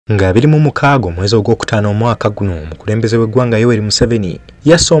nga 26 mwezi ogwokutaano omwaka guno omukulembeze w'eggwanga Yoweri Museveni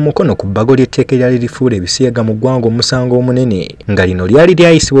yassa omukono ku bbago ly'etteeka eryali lifuula ebisiyaga mu ggwanga omusango omunene nga lino lyali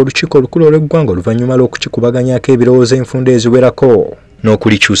lyayisibwa olukiiko olukulu olw'eggwanga oluvannyuma lw'okukikubaganyako ebirowoozo enfunda eziwerako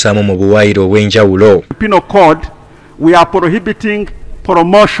n'okulikyusamu mu buwaayiro obw'enjawulo. Penal Code, we are prohibiting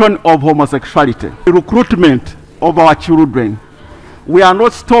promotion of homosexuality, recruitment of our children. We are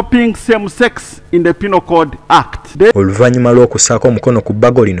not stopping same-sex in the Penal Code Act. Oluvannyuma lw'okussaako omukono ku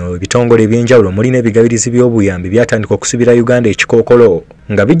bbago lino ebitongole eby'enjawulo mulina ebigabirizi by'obuyambi byatandika okusibira Uganda ekikookolo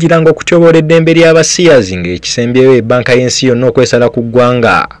nga bijjiranga okutyoboola eddembe ly'abasiyazi ng'ekisembyeyo Bbanka y'ensi yonna okwesala ku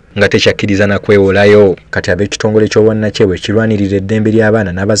ggwanga nga tekyakkiriza na kwewolayo. Kati ab'ekitongole ky'obwannakyewa ekirwanirira eddembe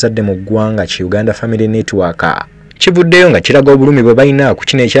ly'abaana n'abazadde mu ggwanga ki Uganda Family Network kivuddeyo nga kiraga obulumi bwe balina ku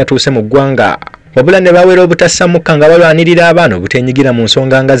kino ekyatuuse mu ggwanga wabula ne baweera obutassammuka nga balwanirira abaana obuteenyigira mu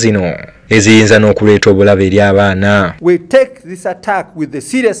nsonga nga zino eziyinza n'okuleeta obulabe eri abaana. We take this attack with the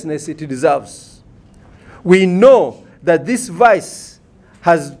seriousness it deserves. We know that this vice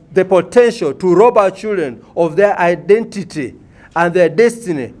has the potential to rob our children of their identity and their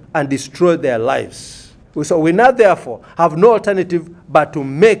destiny and destroy their lives. So we now therefore have no alternative but to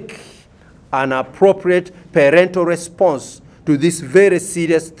make an appropriate parental response to this very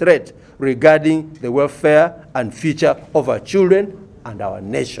serious threat regarding the welfare and future of our children and our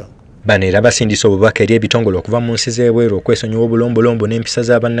nation. Bano era basindisa obubaka eri ebitongole okuva mu nsi z'ebweru okwesonyiwa obulombolombo n'empisa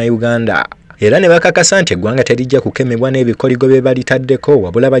z'Abannayuganda. Era ne bakakasa nti eggwanga terijja kukemebwa n'ebikoligo bye balitaddeko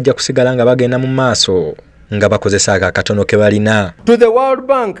wabula bajja kusigala nga bagenda mu maaso nga bakozesa akatono ke balina. To the World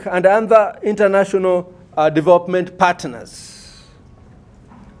Bank and other international development partners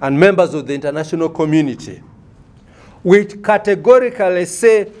and members of the international community, we categorically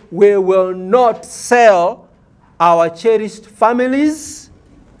say we will not sell our cherished families,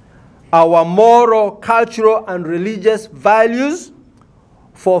 our moral, cultural and religious values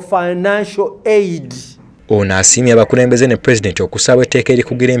for financial aid. Ono asiimye abakulembeze ne President okusaba etteeka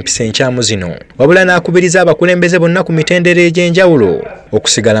erikugira empisa enkyamu zino wabula n'akubiriza abakulembeze bonna ku mitendera egy'enjawulo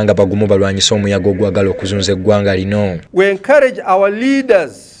okusigala nga bagumu balwanyisa omuyaga ogwagala okuzunza eggwanga lino. We encourage our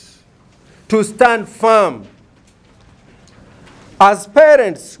leaders to stand firm. As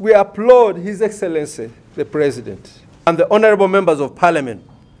parents, we applaud His Excellency, the President, and the honorable members of Parliament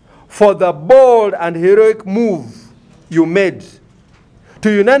for the bold and heroic move you made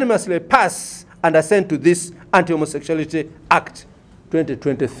to unanimously pass and assent to this Anti-Homosexuality Act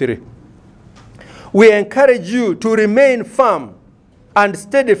 2023. We encourage you to remain firm and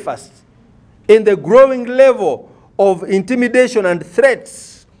steadfast in the growing level of intimidation and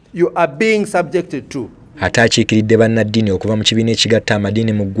threats you are being subjected to. Ate akiikiridde bannaddiini okuva mu kibiina ekigatta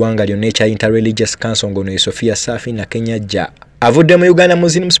amadiini mu ggwanga lyonna ekya Interreligious Council ng'ono Sophia Safi Nnenkanya avudde mu Uganda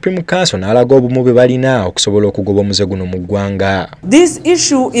Muslim Supreme Council n'alaga obumu bwe balina okusobola okugoba omuze guno mu ggwanga. This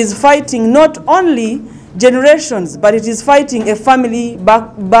issue is fighting not only generations but it is fighting a family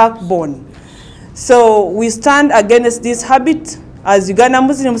backbone. So we stand against this habit. As Uganda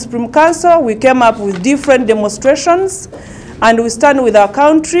Muslim Supreme Council, we came up with different demonstrations and we stand with our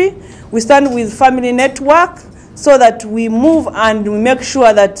country. We stand with Family Network so that we move and we make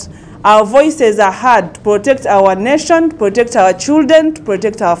sure that our voices are heard to protect our nation, to protect our children, to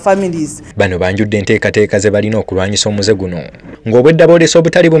protect our families. Bano banjudde enteekateeka ze balina okulwanyisa omuze guno ng'obwedda boolesa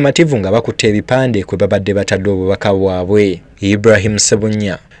obutali bumativu nga bakutte ebipande kwe babadde batadde obubaka bwabwe. Ibrahim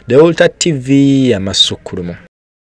Sebunya, The Altar TV, Amasukulumu.